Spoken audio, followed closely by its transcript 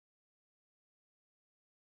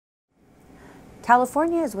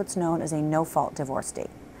California is what's known as a no-fault divorce state.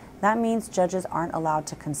 That means judges aren't allowed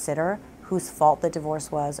to consider whose fault the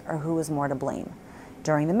divorce was or who was more to blame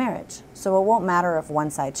during the marriage. So it won't matter if one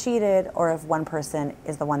side cheated or if one person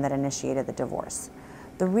is the one that initiated the divorce.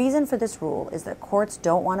 The reason for this rule is that courts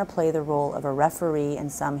don't want to play the role of a referee in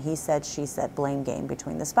some he said, she said blame game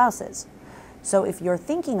between the spouses. So if you're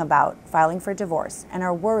thinking about filing for divorce and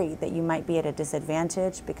are worried that you might be at a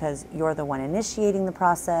disadvantage because you're the one initiating the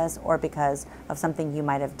process or because of something you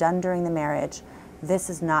might have done during the marriage,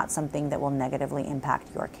 this is not something that will negatively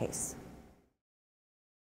impact your case.